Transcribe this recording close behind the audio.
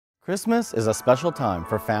Christmas is a special time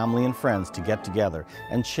for family and friends to get together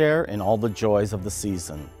and share in all the joys of the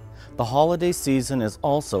season. The holiday season is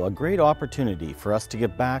also a great opportunity for us to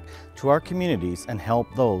give back to our communities and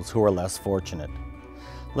help those who are less fortunate.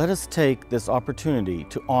 Let us take this opportunity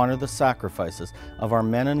to honor the sacrifices of our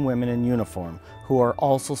men and women in uniform who are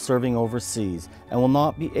also serving overseas and will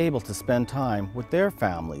not be able to spend time with their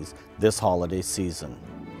families this holiday season.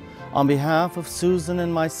 On behalf of Susan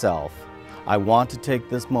and myself, I want to take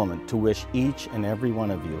this moment to wish each and every one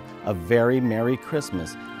of you a very Merry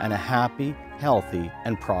Christmas and a happy, healthy,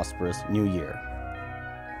 and prosperous New Year.